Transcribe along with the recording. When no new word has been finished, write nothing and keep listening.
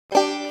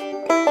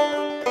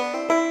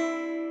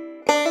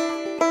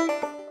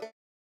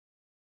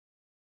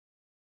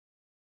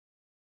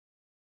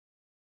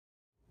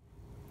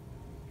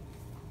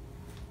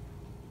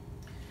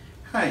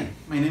Hi,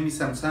 my name is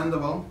Sam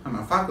Sandoval. I'm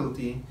a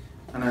faculty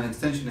and an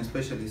extension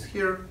specialist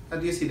here at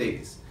UC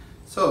Davis.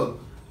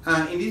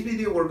 In this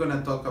video we're going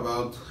to talk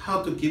about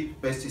how to keep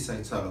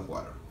pesticides out of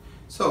water.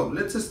 So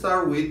let's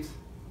start with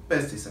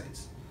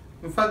pesticides.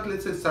 In fact,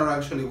 let's start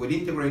actually with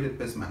integrated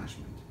pest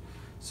management.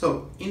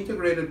 So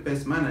integrated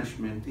pest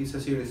management is a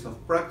series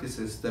of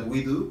practices that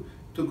we do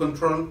to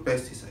control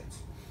pesticides.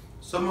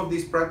 Some of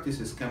these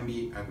practices can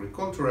be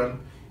agricultural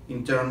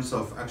in terms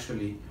of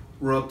actually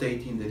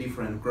rotating the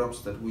different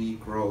crops that we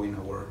grow in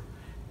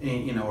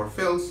our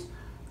fields.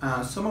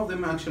 Some of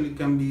them actually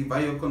can be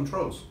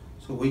biocontrols.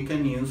 So we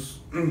can use,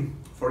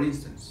 for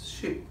instance,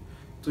 sheep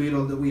to eat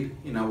all the weed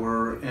in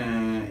our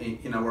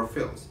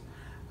fields.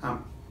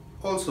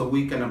 Also,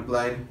 we can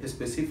apply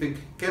specific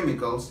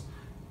chemicals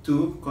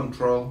to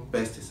control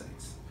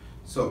pesticides.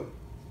 So,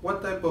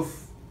 what type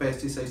of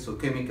pesticides or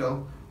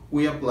chemical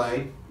we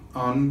apply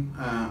on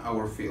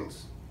our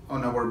fields,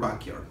 on our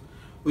backyard?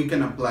 We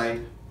can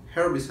apply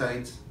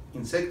herbicides,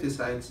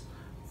 insecticides,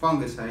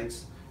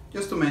 fungicides,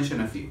 just to mention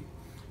a few.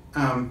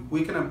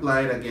 We can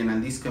apply it again,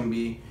 and this can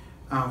be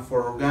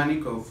for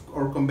organic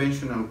or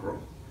conventional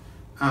growth.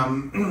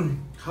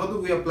 How do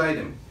we apply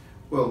them?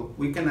 Well,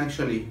 we can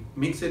actually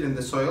mix it in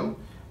the soil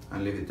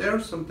and leave it there.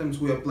 Sometimes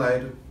we apply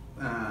it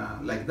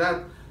like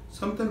that.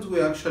 Sometimes we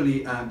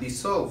actually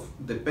dissolve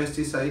the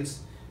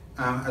pesticides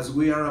as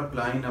we are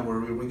applying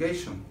our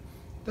irrigation.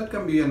 That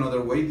can be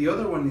another way. The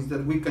other one is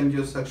that we can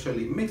just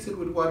actually mix it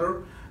with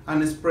water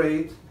and spray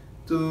it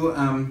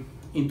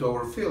into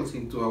our fields,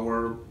 into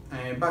our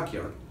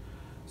backyard.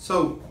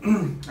 So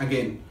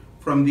again,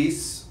 from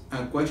this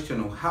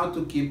question of how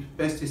to keep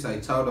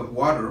pesticides out of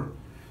water,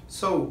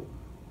 so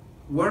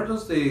where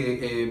does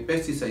the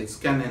pesticides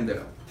can end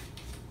up?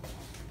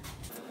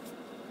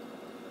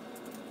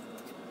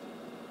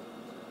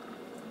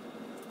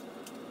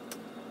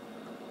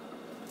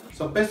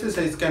 So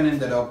pesticides can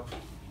end up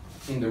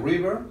in the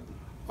river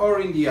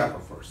or in the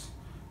aquifers.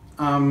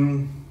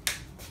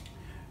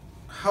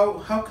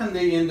 How can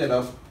they end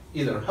up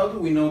either? How do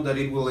we know that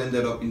it will end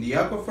up in the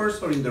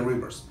aquifers or in the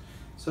rivers?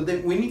 So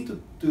then we need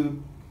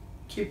to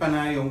keep an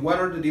eye on what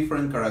are the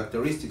different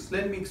characteristics.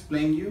 Let me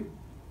explain you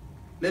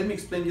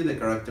the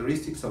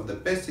characteristics of the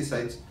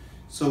pesticides,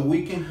 so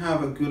we can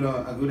have a good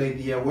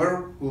idea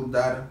where will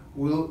the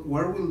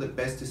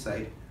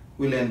pesticide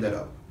will end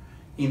up,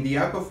 in the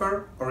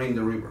aquifer or in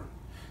the river.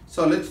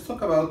 So let's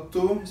talk about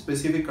two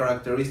specific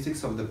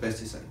characteristics of the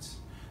pesticides: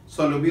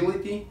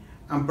 solubility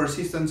and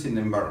persistence in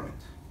the environment.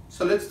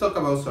 So let's talk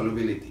about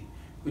solubility,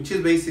 which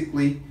is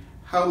basically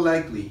how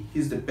likely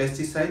is the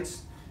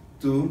pesticides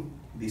to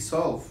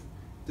dissolve,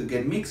 to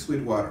get mixed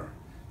with water.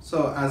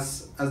 So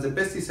as the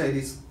pesticide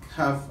is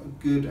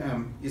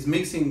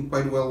mixing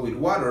quite well with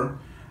water,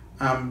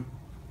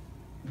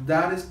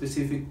 that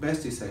specific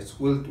pesticides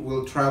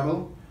will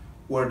travel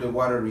where the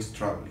water is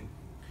traveling.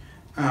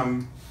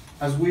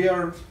 As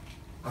we're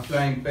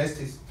applying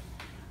pesticides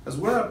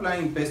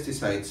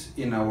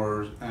in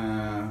our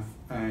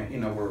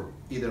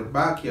either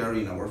backyard,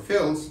 in our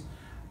fields,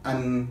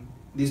 and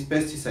this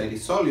pesticide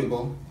is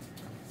soluble,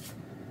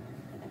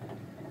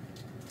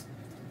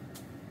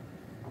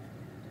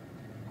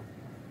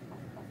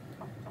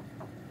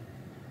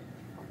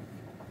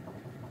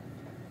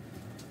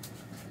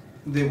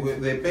 the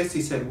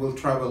pesticide will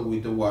travel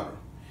with the water.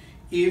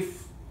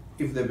 If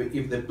the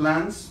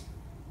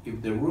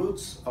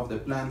roots of the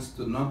plants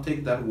do not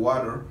take that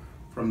water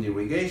from the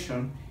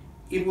irrigation,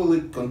 it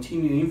will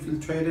continue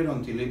infiltrated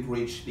until it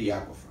reaches the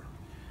aquifer.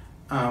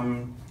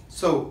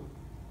 So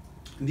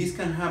this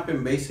can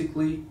happen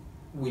basically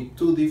with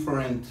two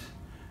different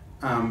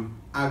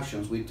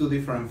actions, with two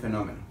different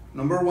phenomena.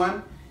 Number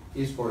one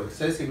is for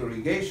excessive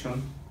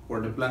irrigation, where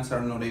the plants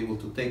are not able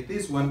to take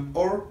this one,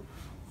 or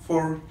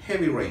for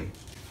heavy rain.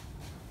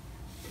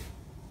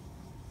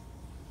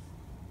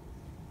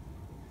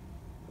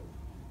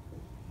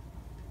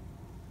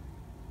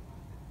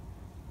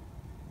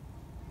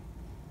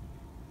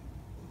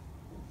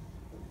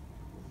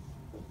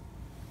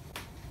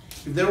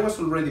 If there was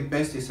already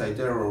pesticide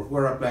there, or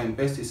we're applying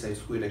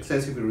pesticides with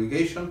excessive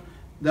irrigation,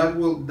 that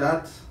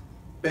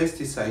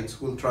pesticides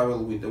will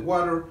travel with the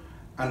water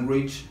and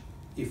reach,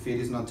 if it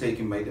is not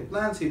taken by the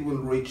plants, it will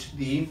reach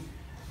the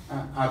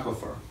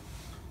aquifer.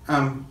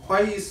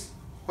 Why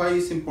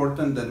is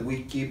important that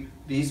we keep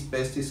these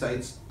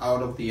pesticides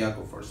out of the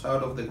aquifers,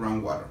 out of the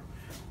groundwater?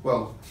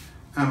 Well,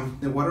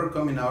 the water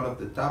coming out of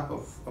the tap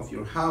of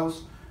your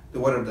house, the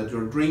water that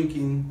you're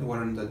drinking, the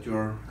water that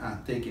you're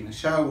taking a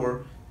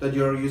shower, that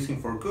you're using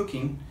for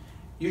cooking,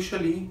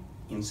 usually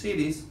in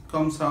cities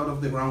comes out of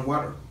the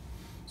groundwater.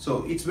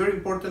 So it's very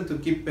important to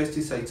keep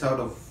pesticides out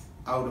of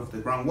the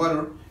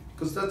groundwater,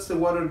 because that's the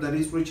water that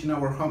is reaching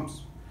our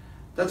homes.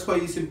 That's why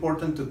it's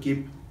important to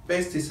keep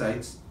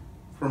pesticides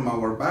from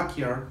our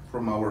backyard,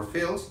 from our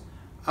fields,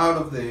 out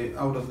of the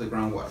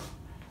groundwater.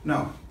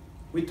 Now,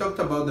 we talked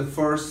about the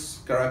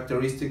first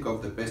characteristic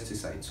of the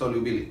pesticide,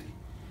 solubility.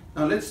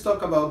 Now let's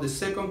talk about the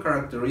second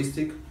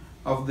characteristic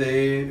of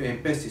the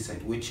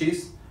pesticide, which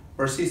is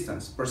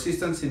persistence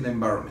in the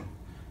environment.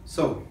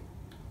 So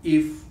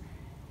if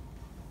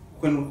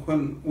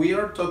when we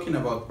are talking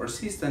about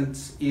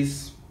persistence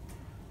is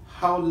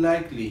how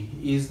likely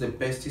is the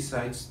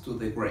pesticides to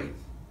degrade.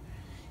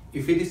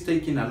 If it is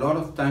taking a lot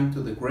of time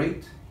to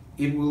degrade,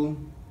 it will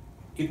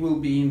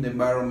be in the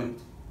environment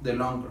the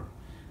longer.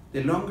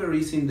 The longer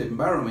it's in the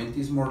environment,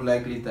 is more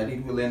likely that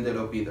it will end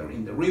up either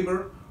in the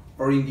river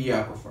or in the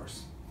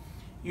aquifers.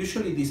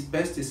 Usually these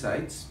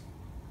pesticides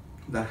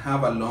that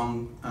have a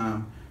long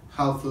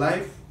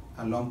half-life,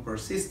 a long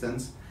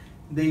persistence,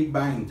 they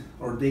bind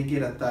or they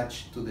get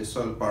attached to the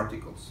soil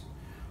particles.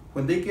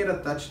 When they get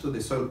attached to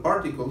the soil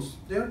particles,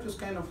 they are just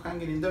kind of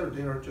hanging in there,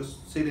 they are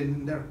just sitting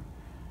in there.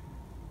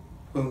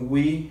 When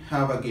we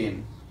have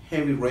again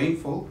heavy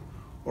rainfall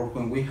or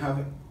when we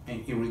have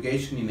an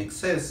irrigation in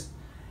excess,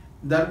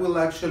 that will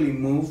actually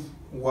move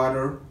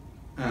water.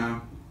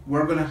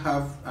 We're going to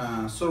have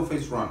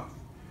surface runoff.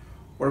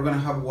 We're going to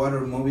have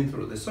water moving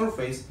through the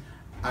surface,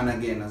 and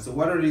again, as the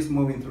water is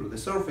moving through the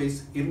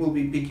surface, it will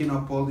be picking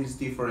up all these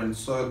different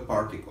soil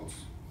particles.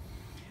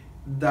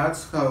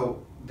 That's how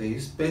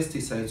these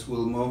pesticides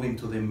will move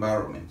into the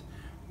environment,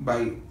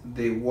 by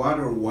the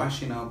water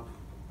washing up,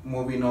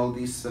 moving all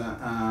these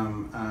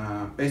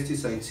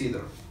pesticides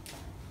either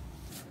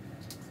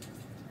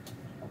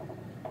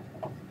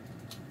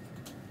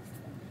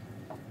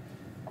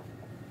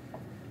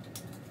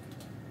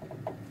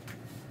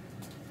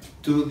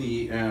to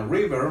the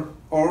river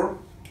or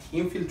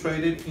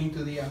infiltrated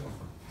into the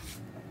aquifer.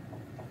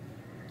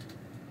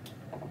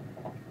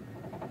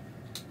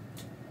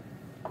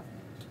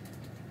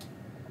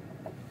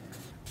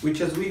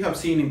 Which, as we have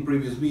seen in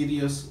previous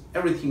videos,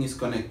 everything is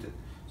connected.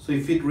 So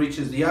if it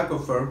reaches the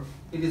aquifer,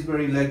 it is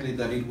very likely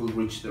that it will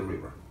reach the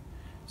river.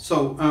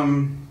 So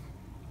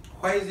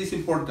why is this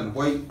important?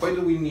 Why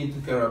do we need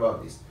to care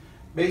about this?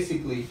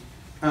 Basically,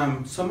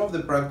 some of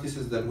the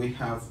practices that we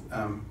have,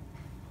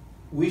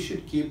 we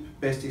should keep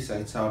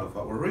pesticides out of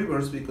our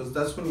rivers, because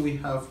that's when we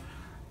have,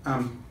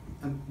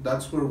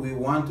 that's where we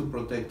want to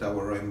protect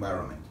our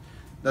environment.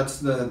 That's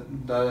to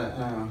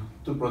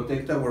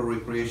protect our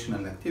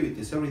recreational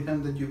activities. Every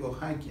time that you go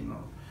hiking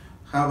or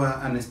have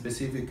a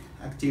specific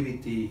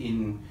activity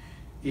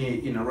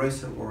in a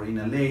reservoir, in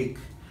a lake,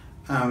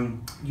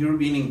 you're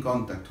being in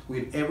contact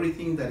with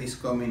everything that is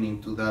coming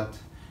into that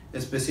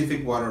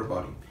specific water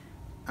body.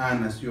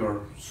 And as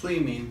you're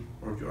swimming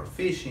or you're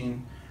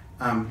fishing,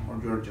 or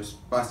you're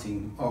just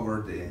passing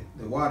over the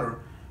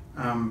water,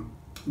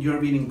 you're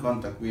being in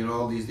contact with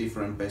all these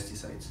different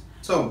pesticides.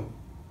 So,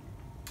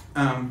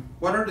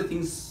 what are the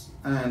things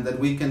that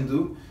we can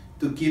do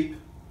to keep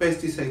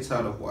pesticides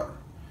out of water?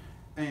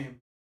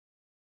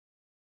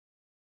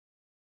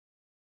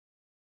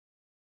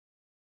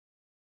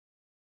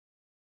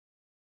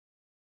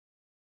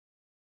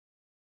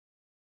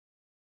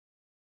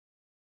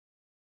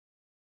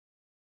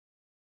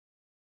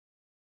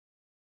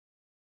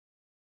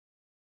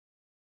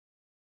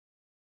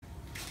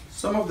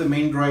 Some of the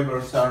main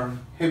drivers are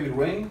heavy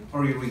rain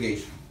or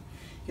irrigation.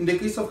 In the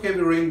case of heavy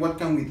rain, what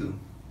can we do?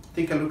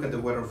 Take a look at the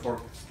weather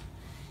forecast.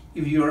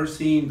 If you are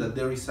seeing that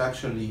there is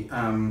actually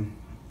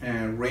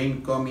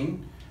rain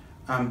coming,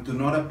 do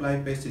not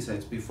apply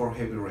pesticides before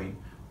heavy rain.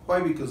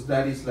 Why? Because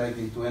that is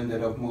likely to end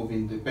up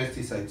moving the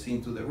pesticides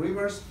into the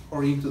rivers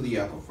or into the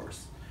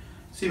aquifers.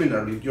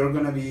 Similarly, if you're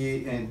going to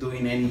be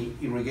doing any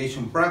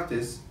irrigation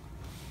practice,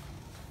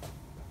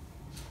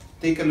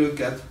 take a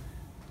look at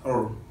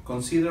or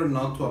consider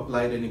not to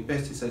apply any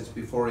pesticides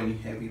before any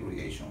heavy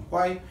irrigation.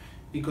 Why?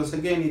 Because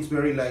again, it's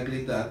very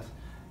likely that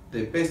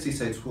the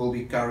pesticides will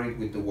be carried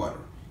with the water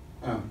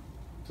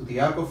to the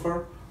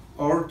aquifer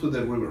or to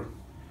the river.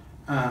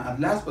 And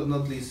last but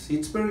not least,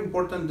 it's very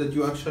important that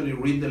you actually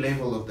read the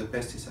label of the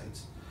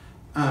pesticides.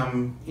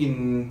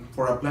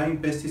 For applying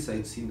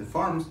pesticides in the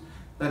farms,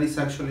 that is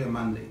actually a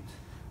mandate.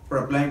 For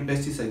applying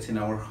pesticides in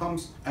our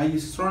homes, I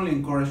strongly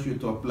encourage you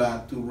to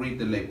read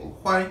the label.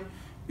 Why?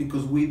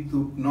 Because we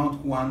do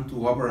not want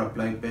to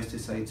over-apply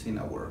pesticides in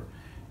our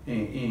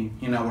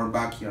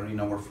backyard, in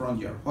our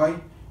front yard. Why?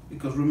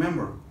 Because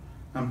remember,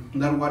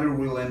 that water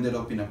will end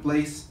up in a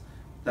place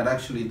that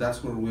actually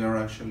that's where we are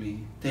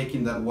actually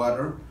taking that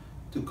water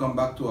to come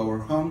back to our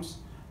homes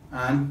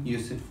and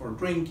use it for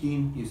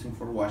drinking, use it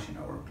for washing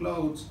our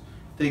clothes,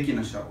 taking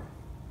a shower.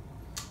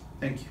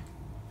 Thank you.